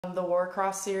The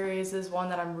Warcross series is one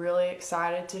that I'm really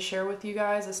excited to share with you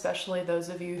guys, especially those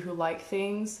of you who like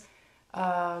things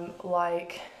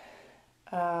like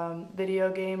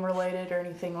video game related or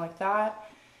anything like that.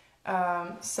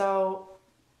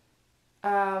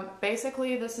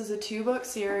 Basically this is a 2-book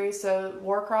series, so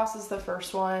Warcross is the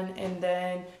first one and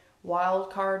then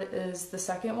Wildcard is the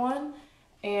second one.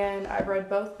 And I've read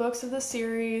both books of the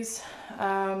series.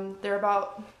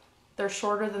 They're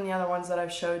shorter than the other ones that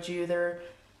I've showed you. They're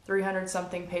 300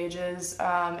 something pages,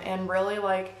 and really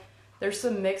like there's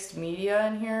some mixed media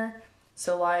in here.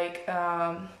 So like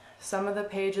some of the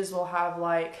pages will have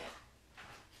like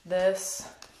this,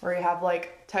 where you have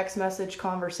like text message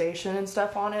conversation and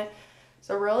stuff on it.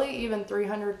 So really even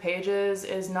 300 pages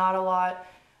is not a lot,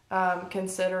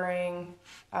 considering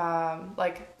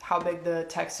like how big the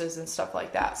text is and stuff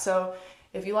like that. So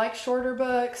if you like shorter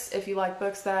books, if you like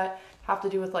books that have to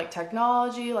do with like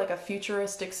technology, like a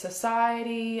futuristic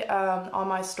society, on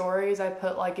my stories I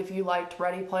put like if you liked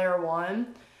Ready Player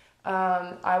One,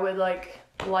 I would like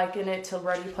liken it to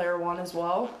Ready Player One as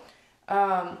well.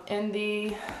 In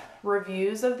the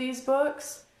reviews of these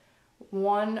books,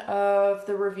 one of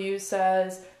the reviews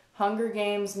says Hunger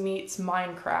Games meets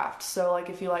Minecraft. So like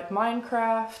if you like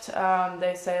Minecraft,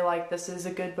 they say like this is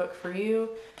a good book for you.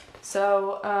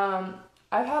 So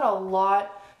I've had a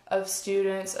lot of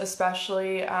students,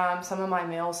 especially some of my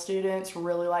male students,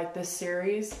 really like this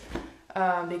series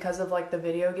because of like the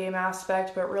video game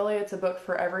aspect, but really it's a book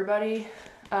for everybody.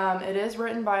 It is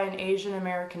written by an Asian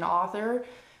American author,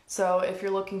 so if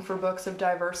you're looking for books of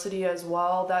diversity as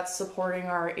well, that's supporting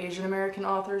our Asian American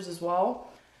authors as well.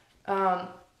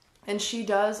 And she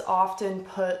does often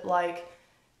put like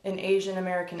an Asian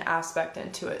American aspect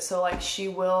into it. So like she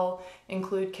will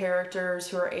include characters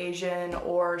who are Asian,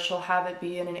 or she'll have it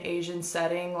be in an Asian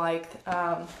setting. Like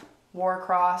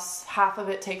Warcross, half of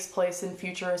it takes place in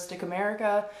futuristic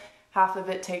America, half of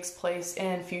it takes place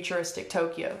in futuristic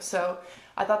Tokyo. So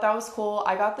I thought that was cool.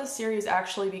 I got this series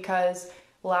actually because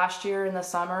last year in the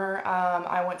summer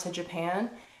I went to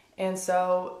Japan, and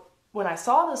so when I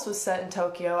saw this was set in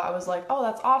Tokyo, I was like, oh,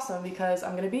 that's awesome because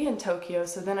I'm going to be in Tokyo,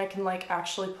 so then I can like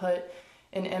actually put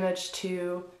an image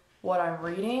to what I'm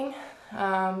reading.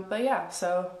 But yeah,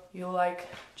 so you like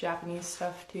Japanese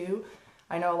stuff too.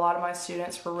 I know a lot of my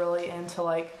students were really into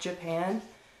like Japan,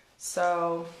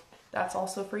 so that's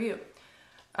also for you.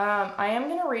 I am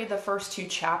going to read the first 2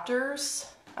 chapters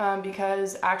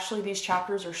because actually these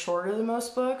chapters are shorter than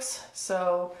most books,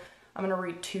 so I'm going to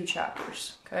read 2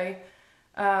 chapters, okay?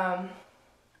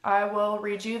 I will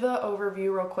read you the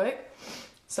overview real quick.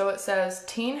 So it says,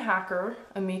 teen hacker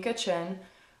Emika Chen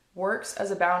works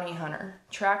as a bounty hunter,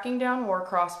 tracking down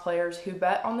Warcross players who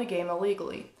bet on the game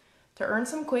illegally. To earn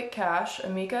some quick cash,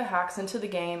 Emika hacks into the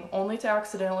game only to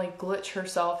accidentally glitch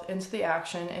herself into the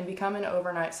action and become an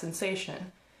overnight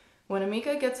sensation. When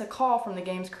Emika gets a call from the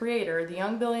game's creator, the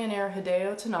young billionaire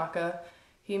Hideo Tanaka,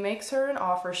 he makes her an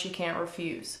offer she can't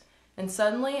refuse. And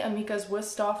suddenly, Emika's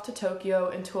whisked off to Tokyo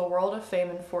into a world of fame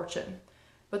and fortune.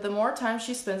 But the more time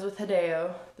she spends with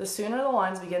Hideo, the sooner the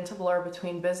lines begin to blur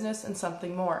between business and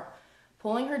something more,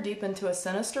 pulling her deep into a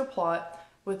sinister plot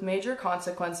with major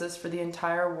consequences for the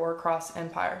entire Warcross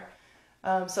empire.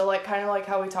 So like kind of like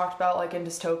how we talked about like in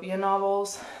dystopian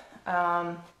novels,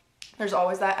 there's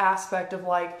always that aspect of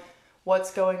like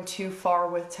what's going too far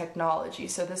with technology.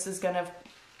 So this is going to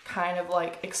kind of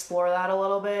like explore that a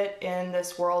little bit in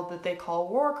this world that they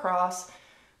call Warcross,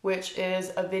 which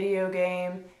is a video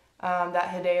game that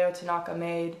Hideo Tanaka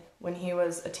made when he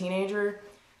was a teenager,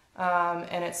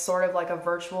 and it's sort of like a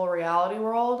virtual reality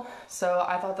world. So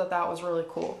I thought that that was really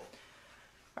cool.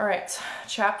 All right,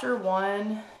 chapter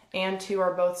 1 and 2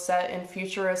 are both set in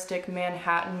futuristic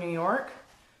Manhattan, New York.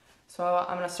 So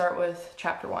I'm going to start with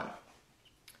chapter 1.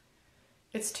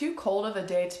 It's too cold of a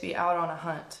day to be out on a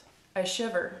hunt. I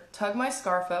shiver, tug my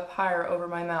scarf up higher over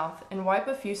my mouth, and wipe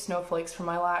a few snowflakes from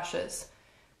my lashes.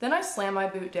 Then I slam my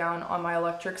boot down on my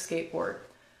electric skateboard.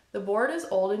 The board is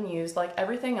old and used like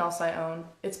everything else I own.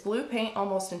 Its blue paint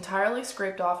almost entirely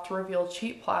scraped off to reveal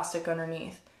cheap plastic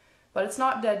underneath. But it's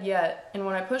not dead yet, and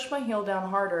when I push my heel down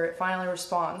harder, it finally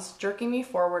responds, jerking me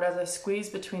forward as I squeeze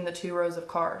between the 2 rows of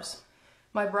cars.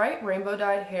 My bright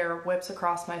rainbow-dyed hair whips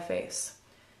across my face.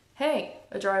 "Hey,"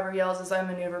 a driver yells as I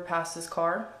maneuver past his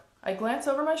car. I glance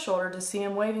over my shoulder to see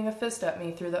him waving a fist at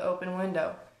me through the open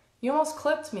window. "You almost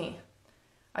clipped me."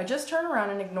 I just turn around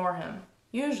and ignore him.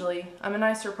 Usually, I'm a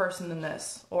nicer person than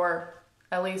this, or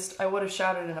at least I would have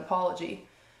shouted an apology.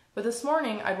 But this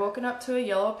morning, I'd woken up to a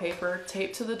yellow paper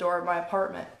taped to the door of my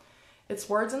apartment. Its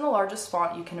words in the largest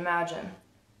font you can imagine.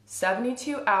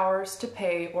 72 hours to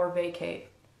pay or vacate.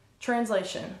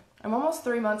 Translation: I'm almost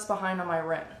 3 months behind on my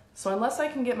rent, so unless I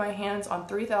can get my hands on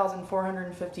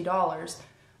 $3,450,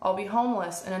 I'll be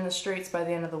homeless and in the streets by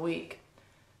the end of the week.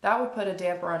 That would put a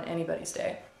damper on anybody's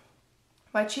day.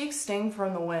 My cheeks sting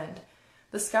from the wind.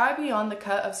 The sky beyond the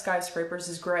cut of skyscrapers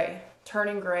is gray,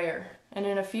 turning grayer, and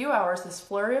in a few hours this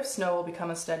flurry of snow will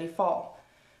become a steady fall.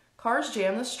 Cars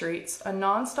jam the streets, a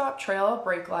non-stop trail of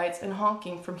brake lights and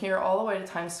honking from here all the way to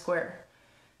Times Square.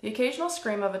 The occasional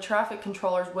scream of a traffic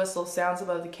controller's whistle sounds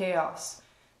above the chaos.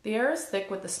 The air is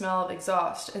thick with the smell of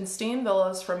exhaust, and steam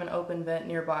billows from an open vent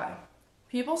nearby.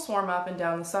 People swarm up and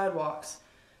down the sidewalks.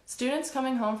 Students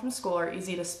coming home from school are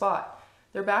easy to spot,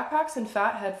 their backpacks and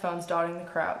fat headphones dotting the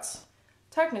crowds.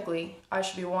 Technically, I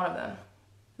should be one of them.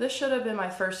 This should have been my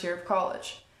first year of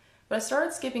college, but I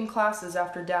started skipping classes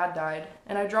after Dad died,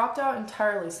 and I dropped out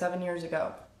entirely 7 years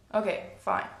ago. Okay,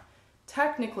 fine.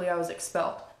 Technically, I was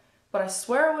expelled. But I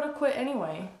swear I would have quit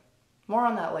anyway. More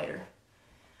on that later.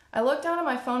 I looked down at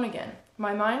my phone again,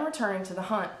 my mind returning to the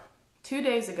hunt. 2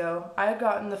 days ago, I had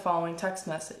gotten the following text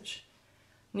message.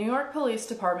 New York Police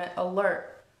Department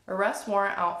alert. Arrest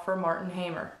warrant out for Martin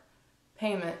Hamer.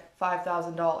 Payment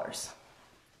 $5,000.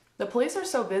 The police are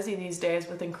so busy these days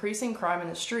with increasing crime in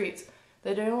the streets,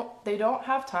 they don't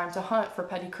have time to hunt for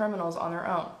petty criminals on their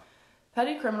own.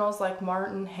 Petty criminals like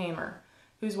Martin Hamer,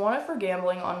 who's wanted for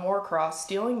gambling on Warcross,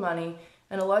 stealing money,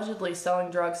 and allegedly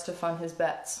selling drugs to fund his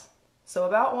bets. So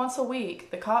about once a week,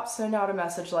 the cops send out a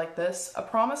message like this, a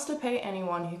promise to pay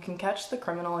anyone who can catch the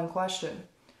criminal in question.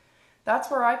 That's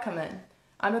where I come in.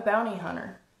 I'm a bounty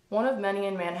hunter, one of many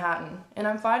in Manhattan, and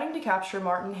I'm fighting to capture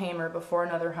Martin Hamer before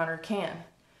another hunter can.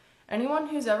 Anyone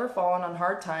who's ever fallen on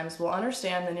hard times will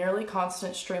understand the nearly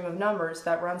constant stream of numbers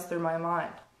that runs through my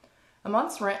mind. A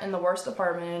month's rent in the worst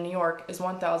apartment in New York is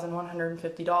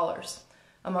 $1,150.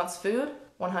 A month's food,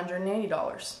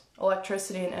 $180.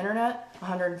 Electricity and internet,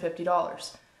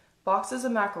 $150. Boxes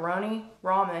of macaroni,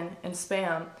 ramen, and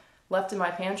Spam left in my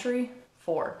pantry,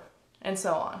 $4. And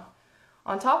so on.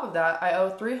 On top of that, I owe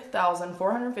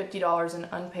 $3,450 in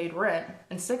unpaid rent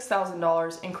and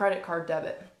 $6,000 in credit card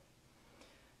debit.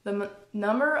 The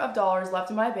number of dollars left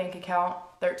in my bank account,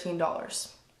 $13.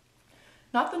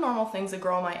 Not the normal things a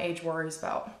girl my age worries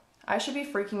about. I should be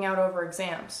freaking out over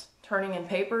exams, turning in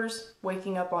papers,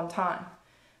 waking up on time.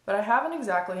 But I haven't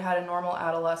exactly had a normal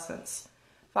adolescence.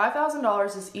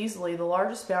 $5,000 is easily the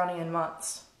largest bounty in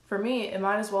months. For me, it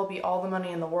might as well be all the money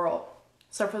in the world.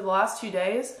 So for the last 2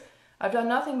 days, I've done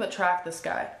nothing but track this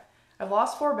guy. I've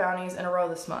lost 4 bounties in a row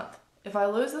this month. If I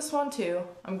lose this one too,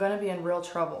 I'm going to be in real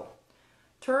trouble.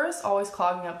 Tourists always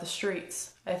clogging up the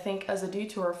streets, I think, as a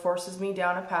detour forces me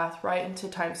down a path right into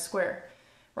Times Square,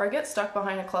 where I get stuck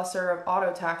behind a cluster of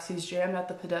auto taxis jammed at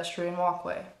the pedestrian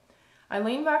walkway. I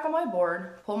lean back on my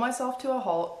board, pull myself to a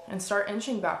halt, and start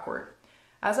inching backward.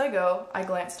 As I go, I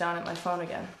glance down at my phone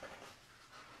again.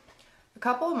 A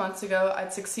couple of months ago,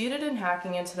 I'd succeeded in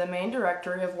hacking into the main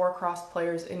directory of Warcross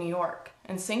players in New York,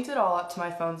 and synced it all up to my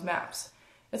phone's maps.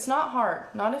 It's not hard,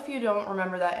 not if you don't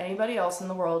remember that anybody else in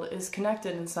the world is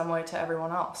connected in some way to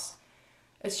everyone else.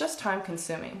 It's just time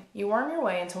consuming. You worm your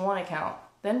way into one account,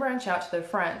 then branch out to their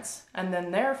friends, and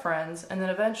then their friends, and then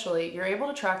eventually you're able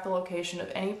to track the location of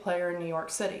any player in New York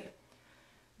City.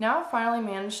 Now I've finally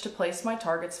managed to place my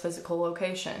target's physical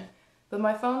location, but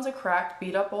my phone's a cracked,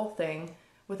 beat up old thing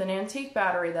with an antique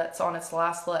battery that's on its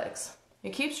last legs.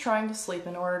 It keeps trying to sleep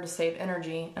in order to save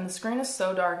energy, and the screen is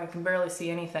so dark I can barely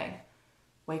see anything.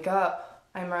 Wake up,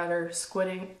 I'm rather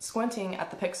squinting at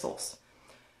the pixels.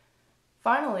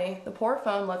 Finally, the poor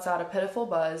phone lets out a pitiful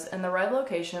buzz and the red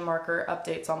location marker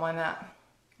updates on my map.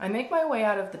 I make my way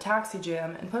out of the taxi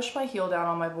jam and push my heel down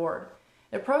on my board.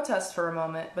 It protests for a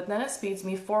moment, but then it speeds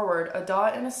me forward, a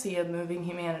dot in a sea of moving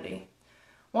humanity.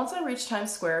 Once I reach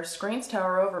Times Square, screens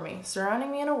tower over me,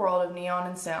 surrounding me in a world of neon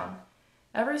and sound.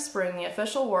 Every spring, the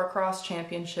official Warcross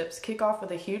Championships kick off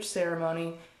with a huge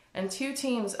ceremony, and 2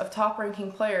 teams of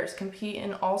top-ranking players compete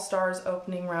in All-Stars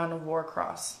opening round of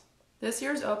Warcross. This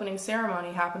year's opening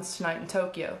ceremony happens tonight in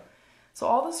Tokyo, so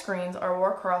all the screens are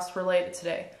Warcross related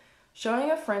today,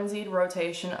 showing a frenzied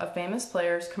rotation of famous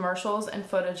players, commercials, and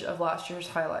footage of last year's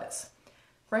highlights.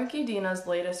 Frankie Dina's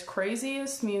latest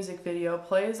craziest music video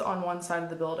plays on one side of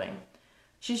the building.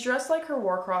 She's dressed like her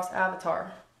Warcross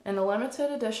avatar, in a limited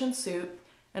edition suit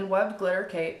and webbed glitter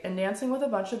cape, and dancing with a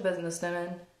bunch of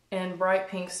businessmen in bright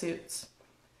pink suits.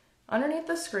 Underneath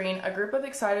the screen, a group of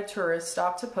excited tourists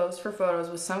stop to pose for photos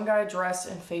with some guy dressed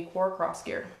in fake Warcross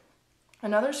gear.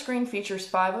 Another screen features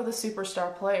 5 of the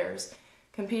superstar players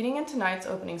competing in tonight's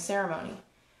opening ceremony: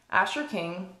 Asher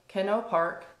King, Keno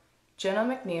Park, Jenna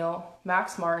McNeil,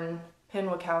 Max Martin, Penn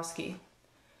Wachowski.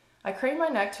 I crane my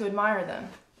neck to admire them.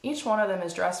 Each one of them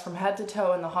is dressed from head to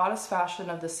toe in the hottest fashion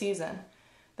of the season.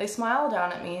 They smile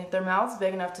down at me, their mouths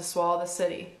big enough to swallow the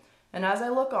city, and as I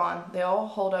look on, they all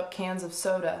hold up cans of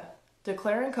soda,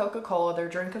 declaring Coca-Cola their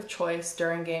drink of choice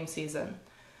during game season.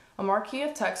 A marquee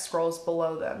of text scrolls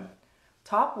below them.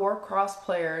 Top Warcross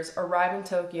players arrive in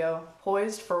Tokyo,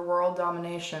 poised for world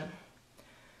domination.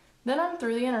 Then I'm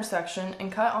through the intersection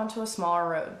and cut onto a smaller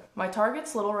road. My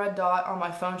target's little red dot on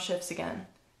my phone shifts again.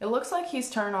 It looks like he's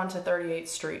turned onto 38th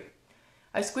Street.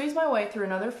 I squeeze my way through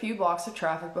another few blocks of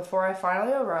traffic before I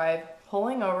finally arrive,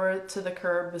 pulling over to the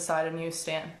curb beside a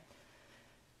newsstand.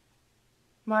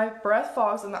 My breath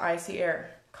fogs in the icy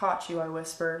air. "Caught you," I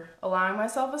whisper, allowing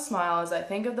myself a smile as I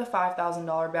think of the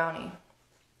 $5,000 bounty.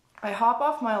 I hop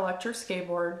off my electric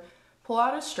skateboard, pull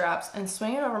out its straps, and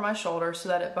swing it over my shoulder so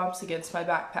that it bumps against my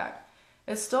backpack.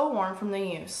 It's still warm from the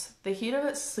use, the heat of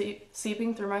it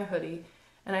seeping through my hoodie,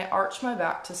 and I arch my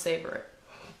back to savor it.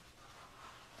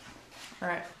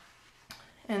 Alright,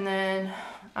 and then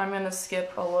I'm going to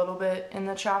skip a little bit in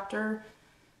the chapter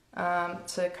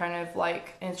to kind of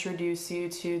like introduce you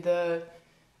to the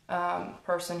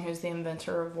person who's the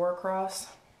inventor of Warcross.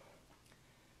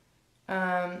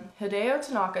 Hideo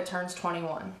Tanaka turns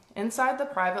 21, inside the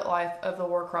private life of the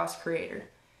Warcross creator.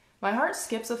 My heart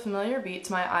skips a familiar beat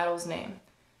to my idol's name.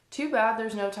 Too bad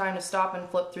there's no time to stop and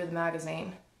flip through the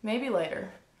magazine. Maybe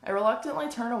later. I reluctantly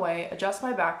turn away, adjust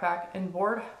my backpack, and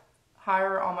board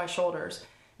higher on my shoulders,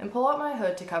 and pull up my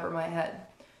hood to cover my head.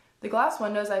 The glass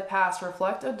windows I pass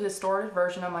reflect a distorted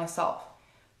version of myself.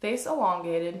 Face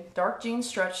elongated, dark jeans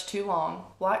stretched too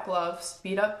long, black gloves,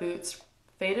 beat-up boots,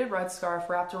 faded red scarf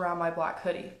wrapped around my black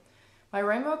hoodie. My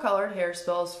rainbow-colored hair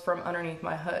spills from underneath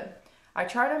my hood. I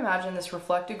try to imagine this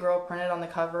reflected girl printed on the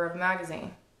cover of a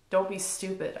magazine. Don't be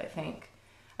stupid, I think.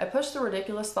 I push the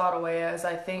ridiculous thought away as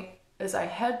I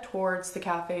head towards the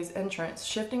cafe's entrance,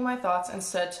 shifting my thoughts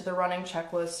instead to the running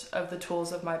checklist of the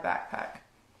tools of my backpack.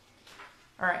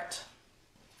 Alright,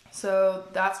 so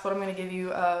that's what I'm going to give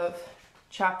you of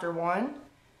chapter 1.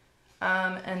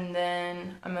 And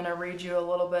then I'm going to read you a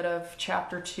little bit of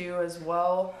chapter 2 as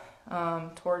well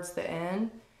towards the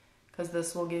end, because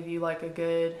this will give you like a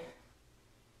good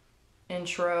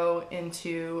intro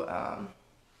into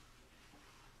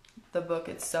the book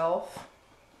itself.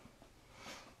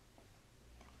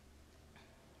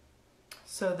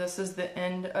 So this is the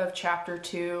end of chapter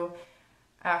 2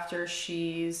 after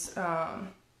she's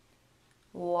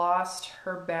lost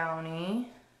her bounty.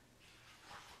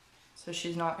 So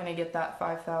she's not going to get that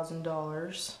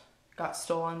 $5,000. Got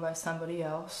stolen by somebody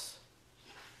else.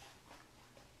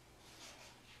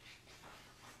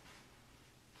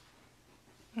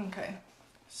 Okay,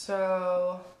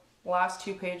 so last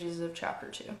 2 pages of chapter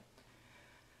 2.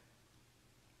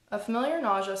 A familiar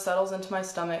nausea settles into my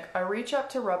stomach. I reach up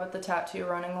to rub at the tattoo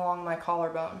running along my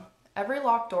collarbone. Every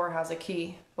locked door has a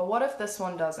key, but what if this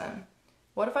one doesn't?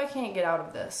 What if I can't get out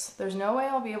of this? There's no way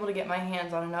I'll be able to get my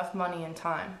hands on enough money in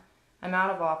time. I'm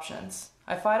out of options.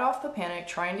 I fight off the panic,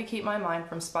 trying to keep my mind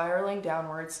from spiraling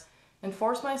downwards, and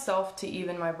force myself to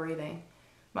even my breathing.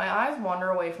 My eyes wander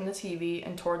away from the TV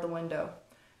and toward the window.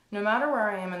 No matter where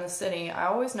I am in the city, I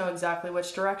always know exactly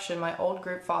which direction my old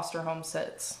group foster home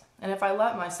sits. And if I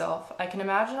let myself, I can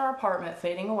imagine our apartment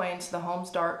fading away into the home's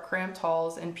dark, cramped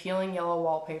halls and peeling yellow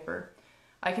wallpaper.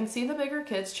 I can see the bigger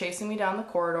kids chasing me down the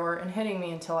corridor and hitting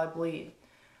me until I bleed.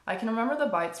 I can remember the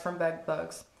bites from bed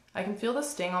bugs. I can feel the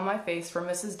sting on my face from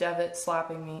Mrs. Devitt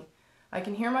slapping me. I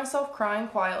can hear myself crying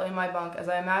quietly in my bunk as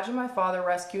I imagine my father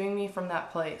rescuing me from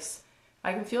that place.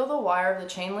 I can feel the wire of the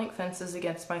chain-link fences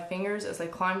against my fingers as I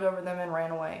climbed over them and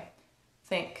ran away.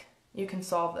 Think. You can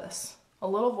solve this. A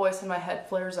little voice in my head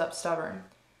flares up stubborn.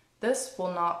 This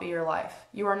will not be your life.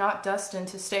 You are not destined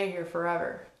to stay here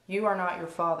forever. You are not your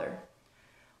father.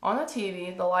 On the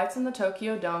TV, the lights in the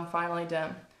Tokyo Dome finally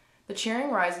dim. The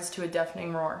cheering rises to a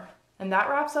deafening roar. And that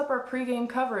wraps up our pregame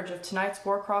coverage of tonight's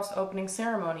Warcross opening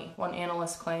ceremony, one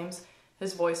analyst claims,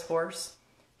 his voice hoarse.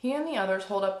 He and the others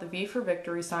hold up the V for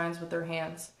Victory signs with their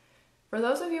hands. For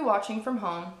those of you watching from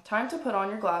home, time to put on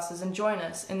your glasses and join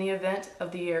us in the event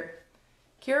of the year.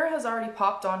 Kira has already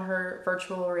popped on her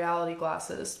virtual reality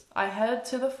glasses. I head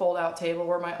to the fold-out table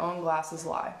where my own glasses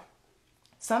lie.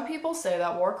 Some people say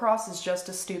that Warcross is just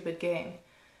a stupid game.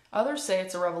 Others say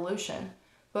it's a revolution.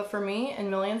 But for me and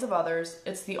millions of others,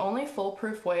 it's the only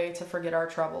foolproof way to forget our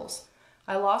troubles.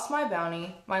 I lost my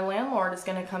bounty. My landlord is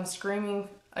going to come screaming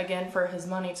again for his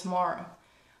money tomorrow.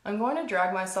 I'm going to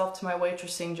drag myself to my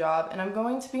waitressing job, and I'm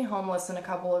going to be homeless in a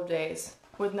couple of days,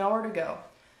 with nowhere to go.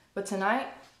 But tonight,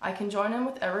 I can join in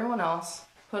with everyone else,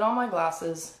 put on my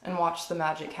glasses, and watch the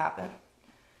magic happen.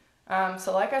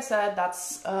 So like I said,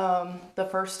 that's the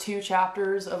first 2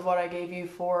 chapters of what I gave you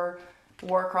for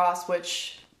Warcross,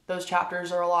 which those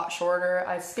chapters are a lot shorter.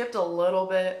 I skipped a little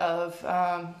bit of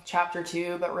chapter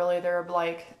 2, but really they're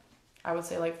like, I would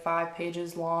say like 5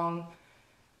 pages long,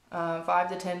 5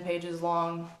 to 10 pages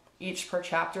long each per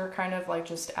chapter, kind of like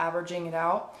just averaging it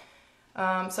out.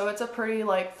 So it's a pretty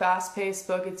like fast-paced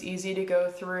book. It's easy to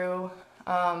go through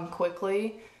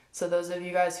quickly. So those of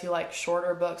you guys who like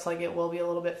shorter books, like it will be a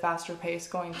little bit faster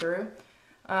paced going through.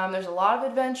 There's a lot of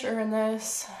adventure in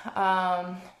this.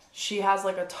 She has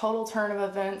like a total turn of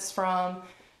events from,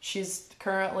 she's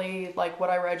currently, like what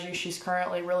I read you, she's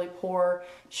currently really poor.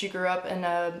 She grew up in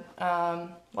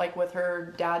a, like with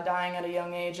her dad dying at a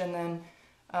young age, and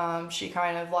then she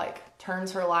kind of like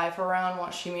turns her life around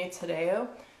once she meets Hideo.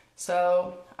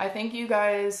 So I think you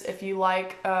guys, if you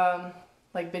like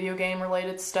video game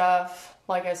related stuff,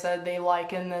 like I said, they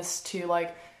liken this to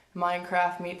like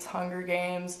Minecraft meets Hunger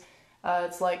Games.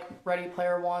 It's like Ready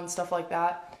Player One, stuff like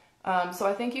that. So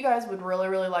I think you guys would really,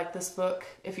 really like this book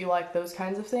if you like those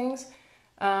kinds of things.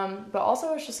 But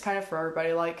also it's just kind of for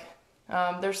everybody. Like,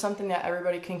 there's something that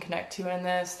everybody can connect to in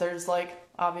this. There's like,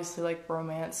 obviously like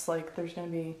romance, like there's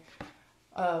going to be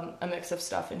a mix of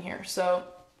stuff in here. So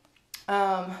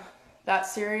that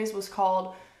series was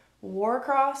called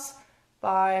Warcross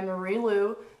by Marie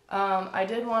Lu. I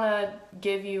did want to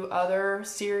give you other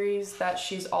series that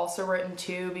she's also written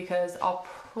too, because I'll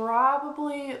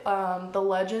probably, the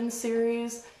Legend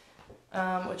series,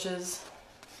 which is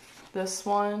this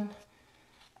one,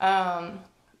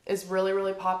 is really,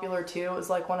 really popular too. It was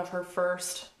like one of her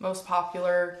first most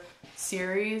popular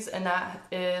series, and that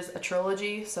is a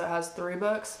trilogy, so it has 3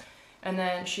 books. And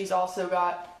then she's also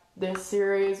got this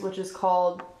series, which is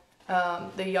called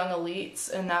The Young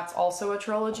Elites, and that's also a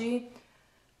trilogy.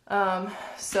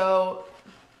 So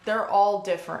they're all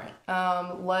different.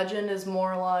 Legend is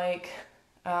more like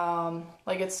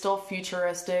it's still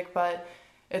futuristic, but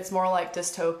it's more like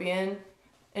dystopian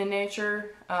in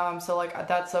nature. So like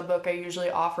that's a book I usually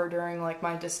offer during like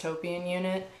my dystopian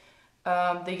unit.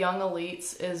 The Young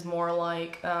Elites is more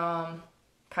like kind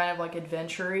of like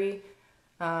adventure-y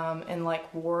and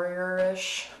like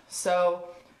warrior-ish. So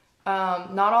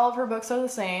not all of her books are the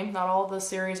same, not all of the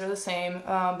series are the same,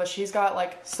 but she's got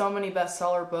like so many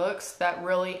bestseller books that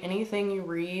really anything you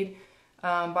read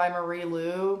by Marie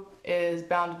Lu is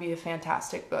bound to be a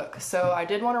fantastic book. So I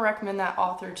did want to recommend that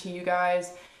author to you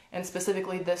guys, and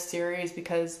specifically this series,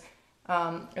 because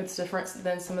it's different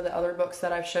than some of the other books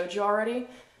that I've showed you already.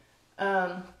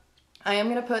 I am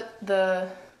going to put the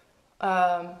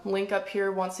link up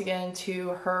here once again to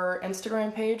her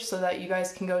Instagram page so that you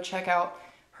guys can go check out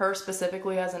her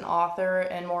specifically as an author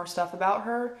and more stuff about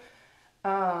her.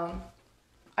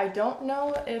 I don't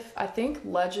know if, I think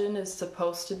Legend is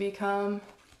supposed to become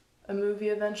a movie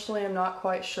eventually, I'm not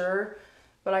quite sure,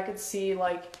 but I could see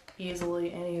like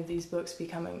easily any of these books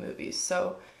becoming movies.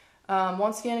 So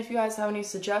once again, if you guys have any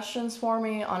suggestions for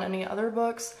me on any other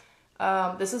books,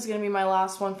 this is going to be my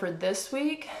last one for this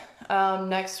week.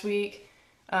 Next week,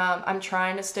 I'm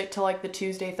trying to stick to like the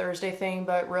Tuesday, Thursday thing,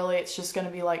 but really it's just going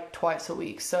to be like twice a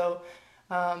week. So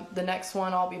the next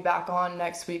one I'll be back on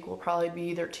next week will probably be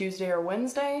either Tuesday or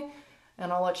Wednesday,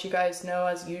 and I'll let you guys know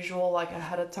as usual, like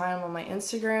ahead of time on my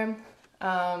Instagram.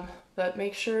 But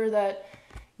make sure that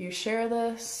you share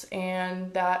this,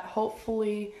 and that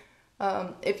hopefully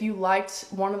if you liked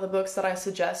one of the books that I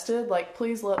suggested, like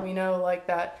please let me know like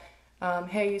that,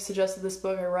 hey, you suggested this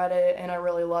book, I read it and I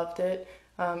really loved it,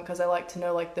 because I like to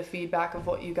know like the feedback of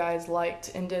what you guys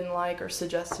liked and didn't like, or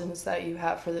suggestions that you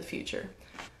have for the future.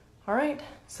 Alright,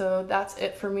 so that's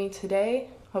it for me today.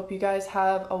 Hope you guys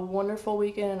have a wonderful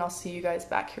weekend, and I'll see you guys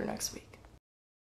back here next week.